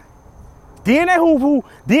about that. DNA who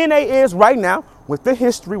DNA is right now, with the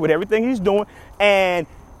history, with everything he's doing, and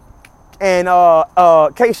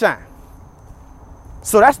K-Shine.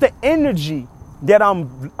 So that's the energy that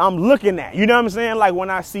I'm looking at. You know what I'm saying? Like when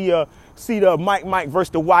I see the Mike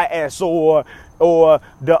versus the YS, or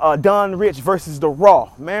the Don Rich versus the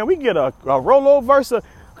Raw. Man, we get a Rolo versus,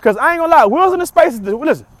 because I ain't gonna lie, we was in the spaces.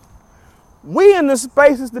 Listen, we in the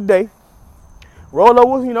spaces today. Rolo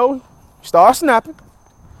was, start snapping,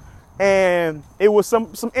 and it was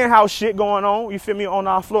some in-house shit going on. You feel me, on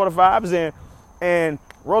our Florida vibes, and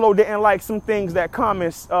Rolo didn't like some things that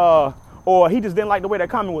comments, or he just didn't like the way that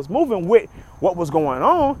comment was moving with what was going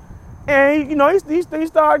on, and he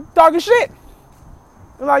started talking shit.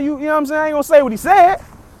 Like you know what I'm saying? I ain't gonna say what he said,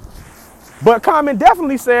 but comment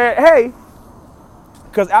definitely said, hey,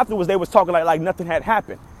 because afterwards they was talking like nothing had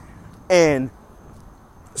happened, and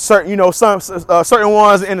certain certain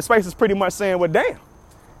ones in the spaces pretty much saying, well, damn,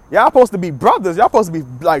 y'all supposed to be brothers, y'all supposed to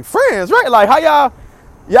be like friends, right? Like how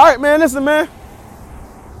y'all man, listen, man,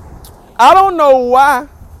 I don't know why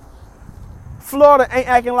Florida ain't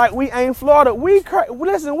acting like we ain't Florida.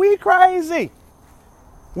 Listen, we crazy.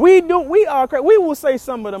 We are crazy. We will say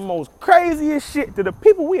some of the most craziest shit to the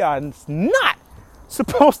people we are not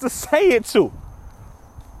supposed to say it to.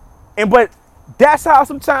 But that's how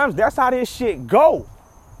this shit go,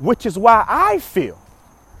 which is why I feel.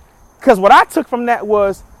 Because what I took from that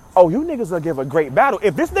was, oh, you niggas will give a great battle.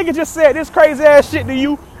 If this nigga just said this crazy ass shit to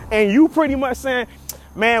you, and you pretty much saying,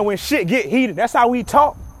 man, when shit get heated, that's how we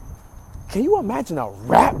talk. Can you imagine a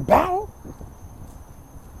rap battle?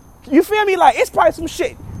 You feel me? Like, it's probably some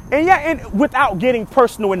shit. And yeah, and without getting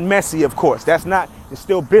personal and messy, of course. It's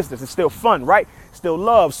still business. It's still fun, right? Still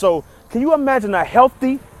love. So can you imagine a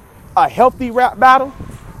healthy rap battle?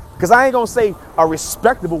 Because I ain't going to say a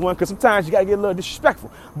respectable one, because sometimes you got to get a little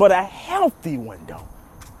disrespectful. But a healthy one, though.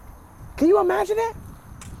 Can you imagine that?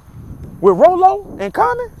 With Rolo and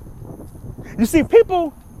Common? You see,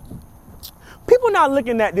 people not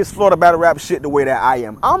looking at this Florida battle rap shit the way that I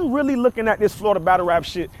am. I'm really looking at this Florida battle rap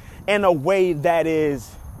shit in a way that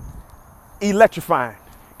is electrifying.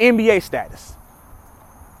 NBA status.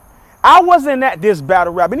 I wasn't at this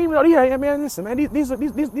battle rap, and even though, yeah, man, listen, man, these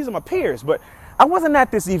are my peers, but I wasn't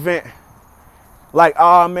at this event like,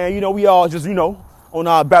 man, we all just, on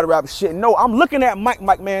our battle rap shit. No, I'm looking at Mike,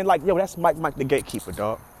 man, like, yo, that's Mike the gatekeeper,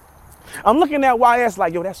 dog. I'm looking at YS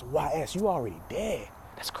like, yo, that's YS. You already dead.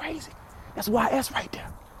 That's crazy. That's YS right there.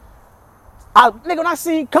 Nigga, when I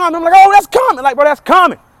seen Common, I'm like, oh, that's Common. Like, bro, that's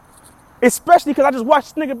Common. Especially because I just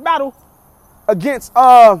watched this nigga battle against,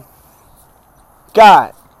 God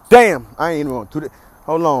damn. I ain't even going to do that.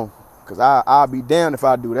 Hold on. Because I'll be damned if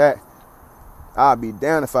I do that. I'll be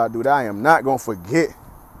damned if I do that. I am not going to forget.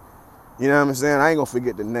 You know what I'm saying? I ain't going to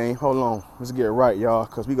forget the name. Hold on. Let's get it right, y'all.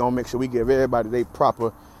 Because we going to make sure we give everybody they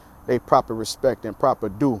proper respect and proper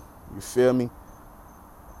due. You feel me?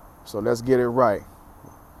 So let's get it right.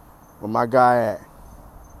 Where my guy at?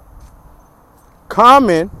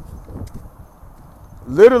 Common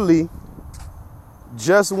literally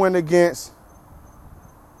just went against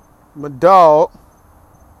my dog.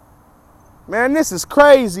 Man, this is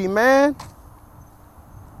crazy, man.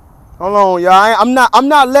 Hold on, y'all. I'm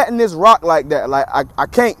not letting this rock like that. Like I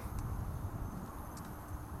can't.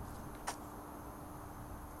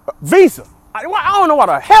 Visa. I don't know what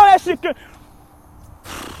the hell that shit could.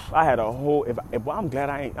 I had a whole. I'm glad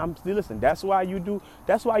I ain't. I'm still listen. That's why you do.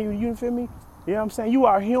 That's why you feel me. You know what I'm saying? You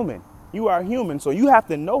are human. You are human. So you have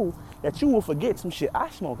to know that you will forget some shit. I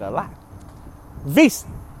smoke a lot. Visa,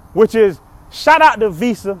 which is shout out to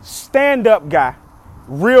Visa, stand up guy,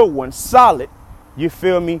 real one, solid. You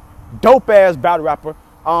feel me? Dope ass battle rapper.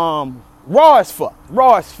 Raw as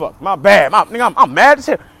fuck. My bad. I'm mad as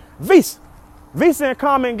hell. Visa and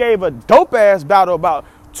Common gave a dope ass battle about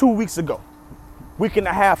 2 weeks ago. Week and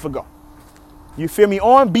a half ago. You feel me?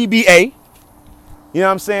 On BBA. You know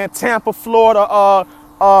what I'm saying? Tampa, Florida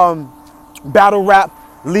battle rap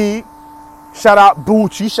league. Shout out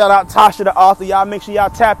Bucci. Shout out Tasha the author. Y'all make sure y'all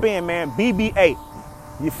tap in, man. BBA.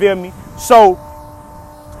 You feel me? So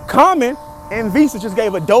Common and Visa just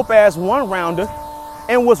gave a dope ass one rounder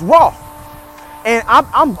and was raw. And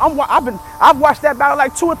I've watched that battle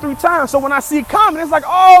like 2 or 3 times. So when I see Common, it's like,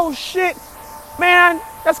 oh shit, man,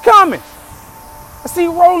 that's Common. I see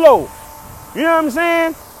Rolo. You know what I'm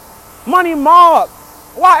saying? Money Mob.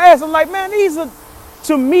 YS. I'm like, man, these are,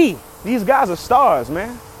 to me, These guys are stars,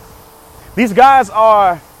 man. These guys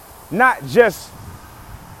are not just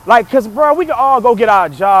like, cause bro, we can all go get our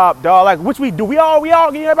job, dog. Like, which we do. We all,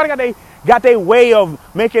 everybody got their way of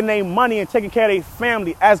making their money and taking care of their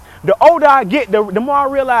family. As the older I get, the more I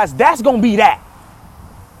realize that's gonna be that.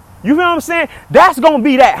 You feel what I'm saying? That's gonna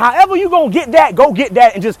be that. However you gonna get that, go get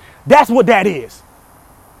that, and just that's what that is.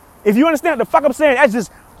 If you understand what the fuck I'm saying, that's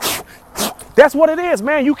just that's what it is,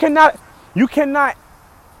 man. You cannot.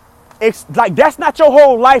 Like, that's not your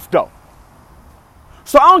whole life, though.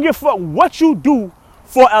 So I don't give a fuck what you do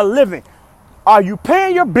for a living. Are you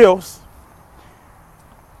paying your bills?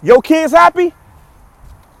 Your kids happy?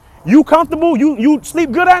 You comfortable? You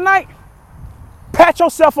sleep good at night? Pat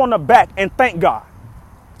yourself on the back and thank God.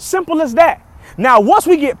 Simple as that. Now, once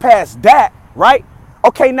we get past that, right?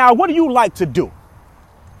 Okay, now what do you like to do?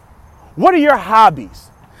 What are your hobbies?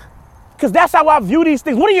 Because that's how I view these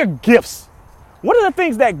things. What are your gifts? What are the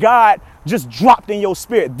things that God just dropped in your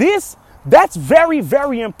spirit? That's very,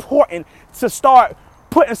 very important to start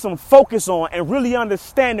putting some focus on and really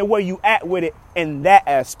understanding where you at with it in that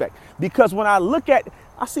aspect. Because when I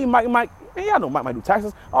see Mike, man, y'all know Mike do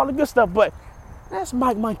taxes, all the good stuff, but that's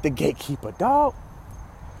Mike the gatekeeper, dog.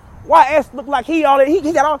 YS look like he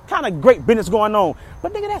got all kind of great business going on.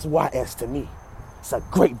 But nigga, that's YS to me. It's a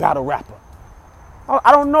great battle rapper.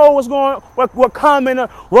 I don't know what Common or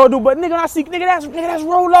Ro do, but nigga, I see, that's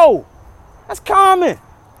Rolo. That's Common.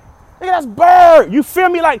 Nigga, that's Bird. You feel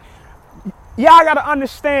me? Like, y'all gotta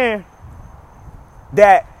understand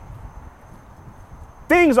that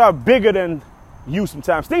things are bigger than you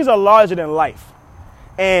sometimes. Things are larger than life.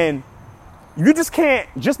 And you just can't,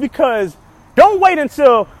 don't wait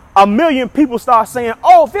until a million people start saying,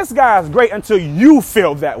 oh, this guy's great, until you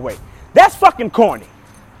feel that way. That's fucking corny.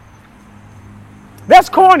 That's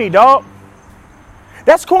corny, dog.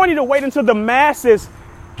 That's corny to wait until the masses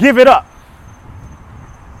give it up.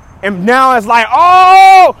 And now it's like,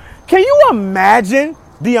 oh, can you imagine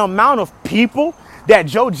the amount of people that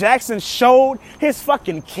Joe Jackson showed his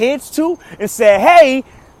fucking kids to and said, hey,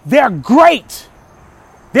 they're great.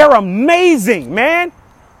 They're amazing, man.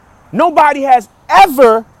 Nobody has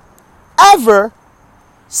ever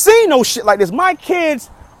seen no shit like this. My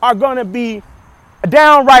kids are going to be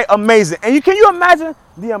downright amazing. And can you imagine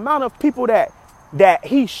the amount of people that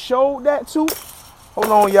he showed that to? Hold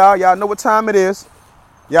on, y'all. Y'all know what time it is.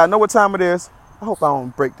 I hope I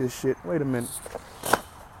don't break this shit. Wait a minute.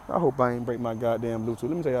 I hope I ain't break my goddamn Bluetooth.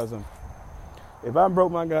 Let me tell y'all something. If I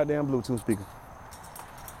broke my goddamn Bluetooth speaker,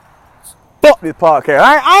 fuck this podcast.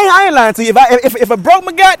 I ain't lying to you. If I broke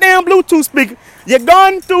my goddamn Bluetooth speaker, you're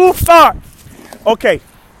gone too far. Okay,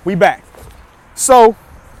 we back. So,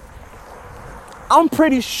 I'm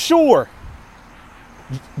pretty sure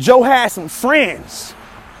Joe had some friends,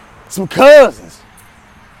 some cousins.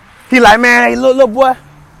 He like, man, hey, little boy,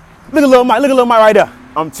 look at little Mike right there.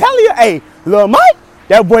 I'm telling you, hey, little Mike,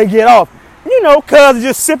 that boy get off. You know, cousin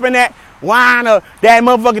just sipping that wine or that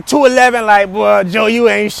motherfucking 211 like, boy, Joe, you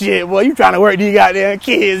ain't shit, boy. You trying to work these goddamn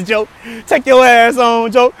kids, Joe. Take your ass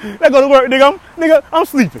on, Joe. Let's go to work, nigga. I'm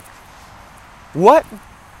sleeping. What?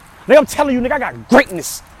 Nigga, I'm telling you, nigga, I got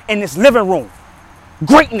greatness in this living room.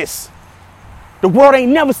 Greatness. The world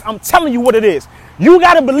ain't never, I'm telling you what it is. You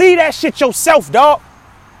got to believe that shit yourself, dog.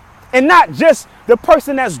 And not just the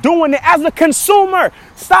person that's doing it as a consumer.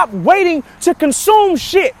 Stop waiting to consume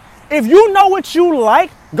shit. If you know what you like,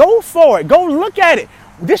 go for it. Go look at it.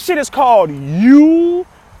 This shit is called YouTube,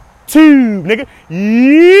 nigga.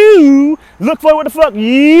 You look for what the fuck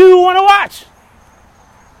you want to watch.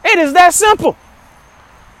 It is that simple.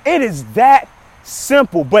 It is that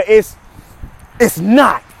simple, but it's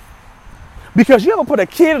not. Because you ever put a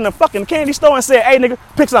kid in a fucking candy store and say, hey, nigga,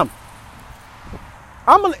 pick something.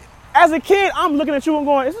 As a kid, I'm looking at you and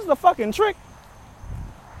going, is this a fucking trick?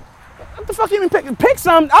 What the fuck you mean pick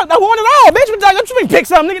something? I want it all, bitch. What you mean pick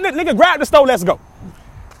something? Nigga, grab the stove, let's go.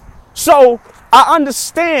 So I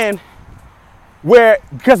understand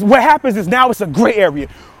because what happens is now it's a gray area.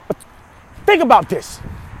 Think about this.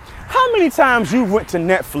 How many times you went to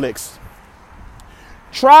Netflix,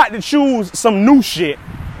 tried to choose some new shit,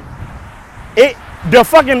 the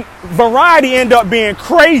fucking variety end up being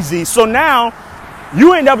crazy, so now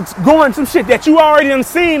you end up going some shit that you already done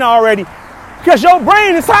seen already because your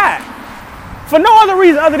brain is tired. For no other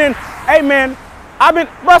reason other than, hey man,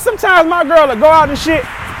 sometimes my girl will go out and shit,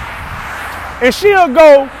 and she'll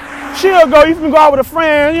go, you can go out with a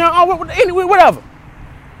friend, you know, anyway, whatever.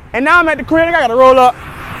 And now I'm at the crib, I gotta roll up.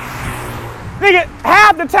 Nigga,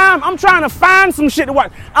 half the time I'm trying to find some shit to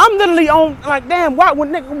watch. I'm literally on, like, damn,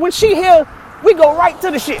 when she here, we go right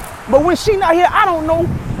to the shit. But when she not here, I don't know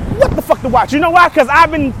what the fuck to watch. You know why? Because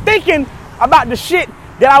I've been thinking about the shit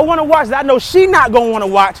that I want to watch that I know she not going to want to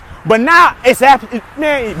watch. But now it's after,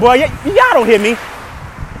 man, boy, y'all don't hear me.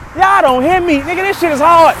 Y'all don't hear me. Nigga, this shit is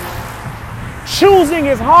hard. Choosing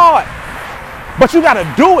is hard. But you got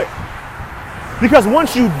to do it. Because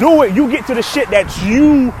once you do it, you get to the shit that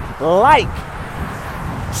you like.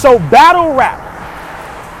 So battle rap.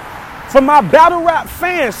 For my battle rap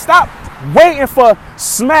fans, stop waiting for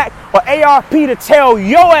Smack or ARP to tell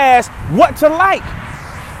your ass what to like.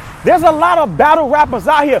 There's a lot of battle rappers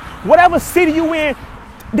out here. Whatever city you in,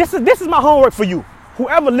 this is my homework for you.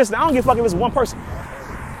 Whoever listening, I don't give a fuck if it's one person.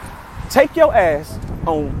 Take your ass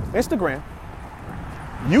on Instagram,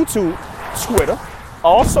 YouTube, Twitter,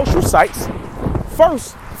 all social sites.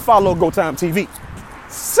 First, follow GoTime TV.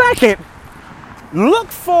 Second, look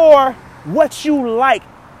for what you like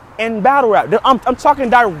in battle rap. I'm talking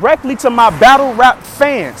directly to my battle rap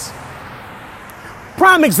fans.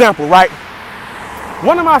 Prime example, right?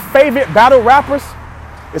 One of my favorite battle rappers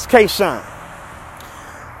is K-Shine.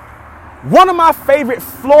 One of my favorite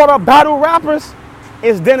Florida battle rappers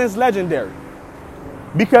is Dennis Legendary.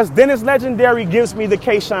 Because Dennis Legendary gives me the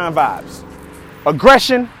K-Shine vibes.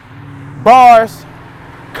 Aggression, bars,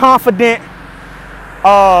 confident.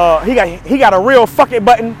 He got a real fuck it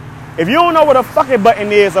button. If you don't know what a fuck it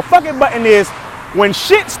button is, a fuck it button is when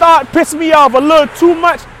shit start pissing me off a little too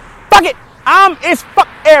much. Fuck it. It's fuck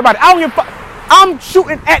everybody. I don't give a fuck. I'm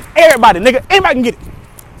shooting at everybody, nigga. Anybody can get it.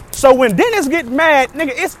 So when Dennis gets mad,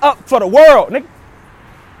 nigga, it's up for the world, nigga.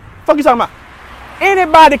 Fuck you talking about?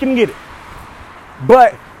 Anybody can get it.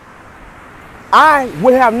 But I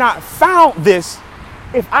would have not found this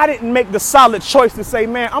if I didn't make the solid choice to say,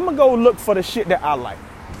 man, I'm gonna go look for the shit that I like.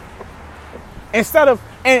 Instead of,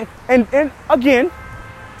 and again,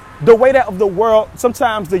 the way that of the world,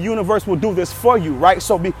 sometimes the universe will do this for you, right?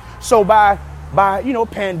 So by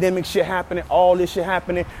pandemic shit happening, all this shit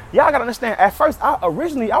happening, y'all gotta understand, at first,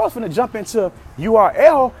 originally I was finna jump into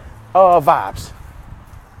URL vibes.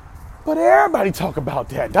 But everybody talk about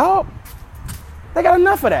that, dog. They got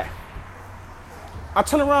enough of that. I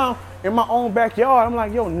turn around in my own backyard, I'm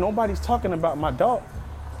like, yo, nobody's talking about my dog.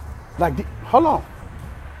 Like, hold on.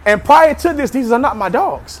 And prior to this, these are not my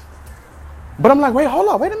dogs. But I'm like, wait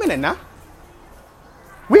a minute now.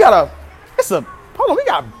 We got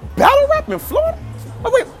battle rap in Florida?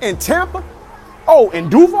 Oh, wait, in Tampa? Oh, in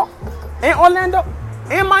Duval? In Orlando?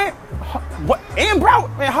 In Miami? What? In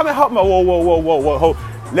Broward? Man, whoa.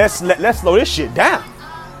 Let's slow this shit down.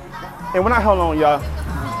 And when hold on, y'all,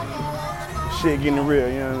 shit getting real,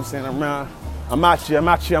 you know what I'm saying? I'm out here,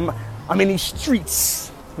 I'm in these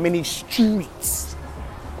streets.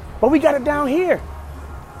 But we got it down here.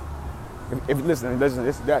 If listen,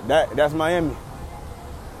 that's Miami.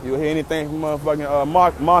 You'll hear anything from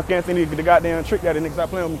motherfucking Mark Anthony, the goddamn trick that nigga stop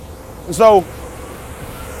playing with me. So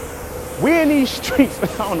we in these streets. I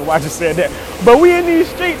don't know why I just said that, but we in these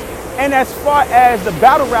streets. And as far as the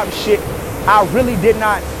battle rap shit, I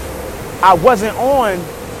wasn't on,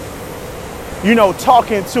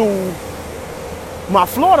 talking to my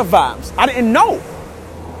Florida vibes. I didn't know.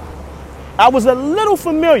 I was a little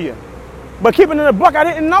familiar, but keeping it a buck, I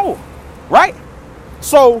didn't know, right?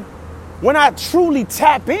 So when I truly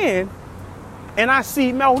tap in and I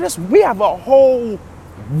see, man, we have a whole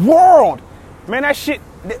world, man. That shit,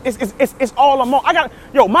 it's all among.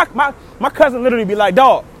 My cousin literally be like,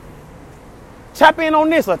 dog, tap in on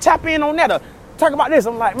this or tap in on that or talk about this.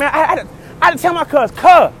 I'm like, man, I had to tell my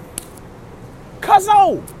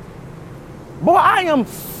cuzzo, boy, I am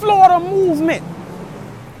Florida movement.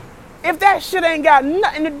 If that shit ain't got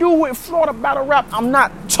nothing to do with Florida battle rap, I'm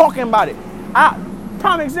not talking about it.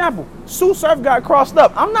 Prime example, Sue Surf got crossed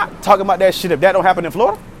up. I'm not talking about that shit if that don't happen in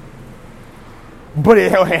Florida. But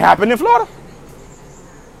it happened in Florida.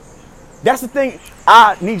 That's the thing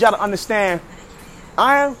I need y'all to understand.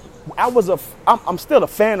 I'm still a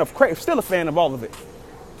fan of Crave, still a fan of all of it.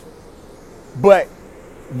 But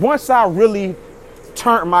once I really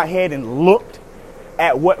turned my head and looked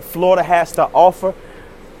at what Florida has to offer,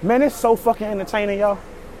 man, it's so fucking entertaining, y'all.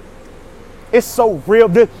 It's so real.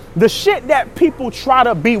 The shit that people try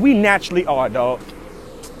to be, we naturally are, dog.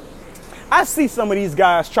 I see some of these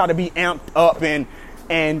guys try to be amped up and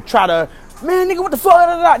try to, man, nigga, what the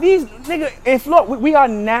fuck? These nigga in Florida, we are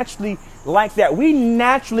naturally like that. We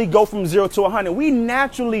naturally go from 0 to 100. We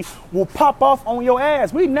naturally will pop off on your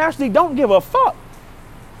ass. We naturally don't give a fuck.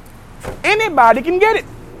 Anybody can get it.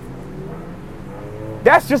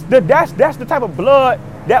 That's just that's the type of blood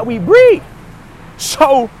that we breathe.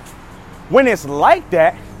 So when it's like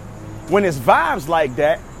that, when it's vibes like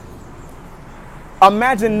that,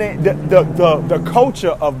 imagine the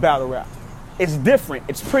culture of battle rap. it's different.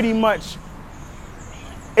 It's pretty much,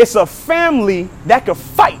 it's a family that could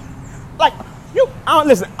fight. Like,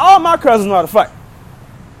 listen, all my cousins know how to fight.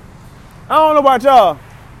 I don't know about y'all,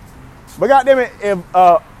 but goddamn it, if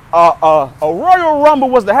a Royal Rumble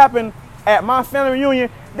was to happen at my family reunion,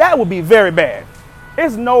 that would be very bad.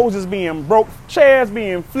 His nose is being broke, chairs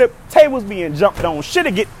being flipped, tables being jumped on.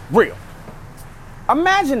 Shit'll get real.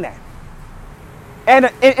 Imagine that. And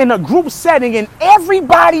in a group setting, and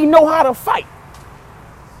everybody know how to fight.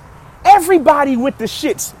 Everybody with the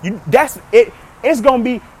shits. That's it. It's gonna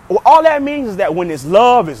be. All that means is that when it's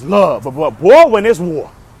love, it's love. But boy, when it's war,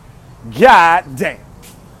 god damn.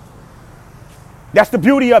 That's the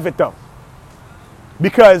beauty of it, though,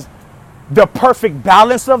 because the perfect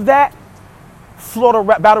balance of that.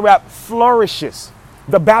 Florida battle rap flourishes.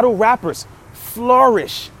 The battle rappers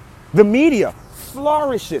flourish. The media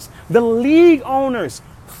flourishes. The league owners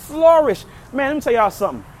flourish. Man, let me tell y'all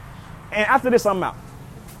something. And after this, I'm out.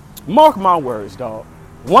 Mark my words, dog.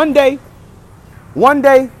 One day,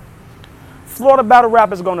 Florida battle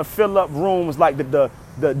rap is going to fill up rooms like the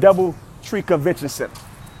Doubletree Convention Center.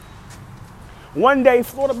 One day,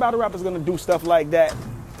 Florida battle rap is going to do stuff like that.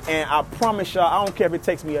 And I promise y'all, I don't care if it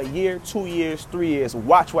takes me a year, 2 years, 3 years.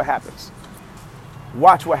 Watch what happens.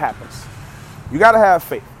 Watch what happens. You got to have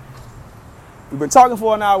faith. We've been talking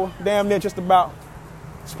for an hour, damn near just about.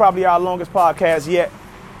 It's probably our longest podcast yet.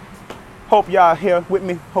 Hope y'all here with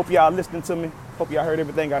me. Hope y'all listening to me. Hope y'all heard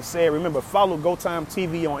everything I said. Remember, follow GoTime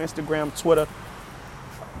TV on Instagram, Twitter,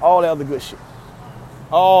 all the other good shit.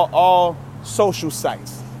 All social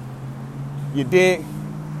sites. You dig?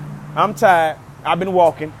 I'm tired. I've been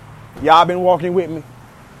walking. Y'all been walking with me.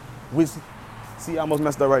 See, I almost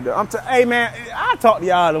messed up right there. Hey, man, I talk to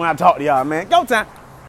y'all when I talk to y'all, man. GoTime.